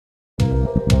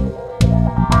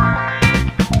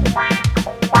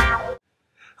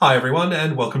Hi everyone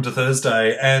and welcome to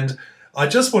Thursday, and I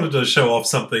just wanted to show off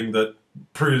something that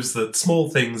proves that small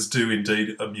things do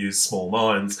indeed amuse small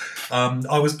minds.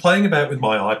 I was playing about with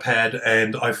my iPad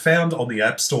and I found on the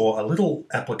App Store a little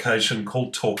application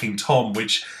called Talking Tom,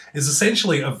 which is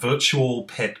essentially a virtual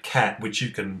pet cat which you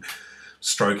can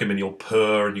stroke him and he'll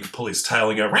purr and you can pull his tail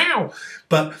and go meow,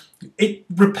 but it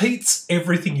repeats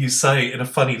everything you say in a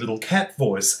funny little cat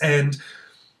voice, and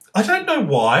I don't know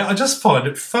why, I just find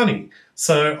it funny.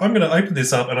 So I'm going to open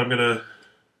this up and I'm going to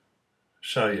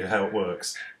show you how it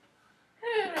works.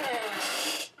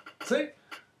 See?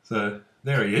 So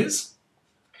there he is.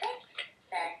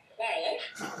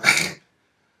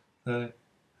 Hello.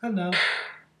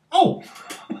 Oh!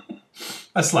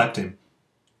 I slapped him.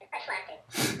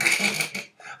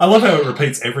 I love how it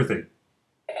repeats everything.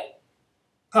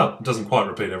 Oh, it doesn't quite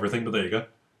repeat everything, but there you go.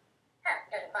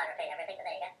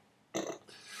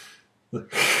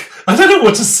 I don't know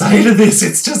what to say to this,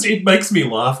 it's just, it makes me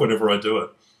laugh whenever I do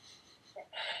it.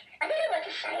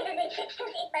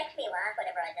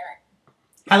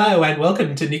 Hello and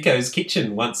welcome to Nico's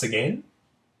Kitchen once again.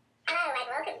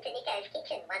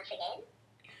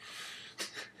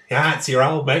 Yeah, it's your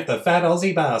old mate, the fat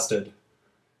Aussie bastard.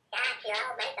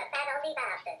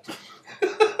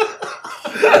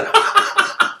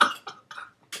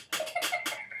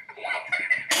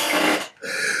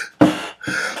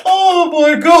 Oh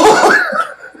my god!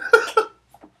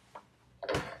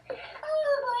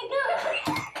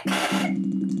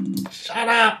 Shut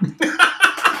up!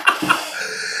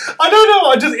 I don't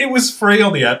know, it was free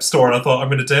on the App Store and I thought I'm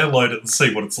going to download it and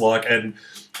see what it's like, and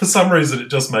for some reason it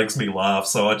just makes me laugh,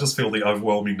 so I just feel the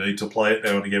overwhelming need to play it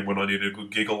now and again when I need a good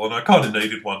giggle, and I kind of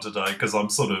needed one today because I'm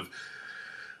sort of,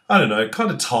 I don't know, kind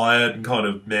of tired and kind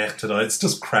of meh today. It's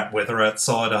just crap weather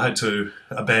outside. I had to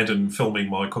abandon filming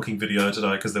my cooking video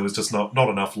today because there was just not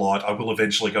enough light. I will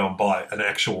eventually go and buy an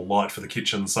actual light for the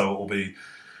kitchen so it will be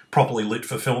properly lit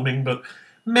for filming, but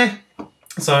meh.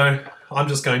 So I'm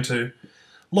just going to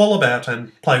loll about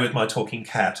and play with my talking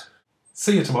cat.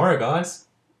 See you tomorrow, guys.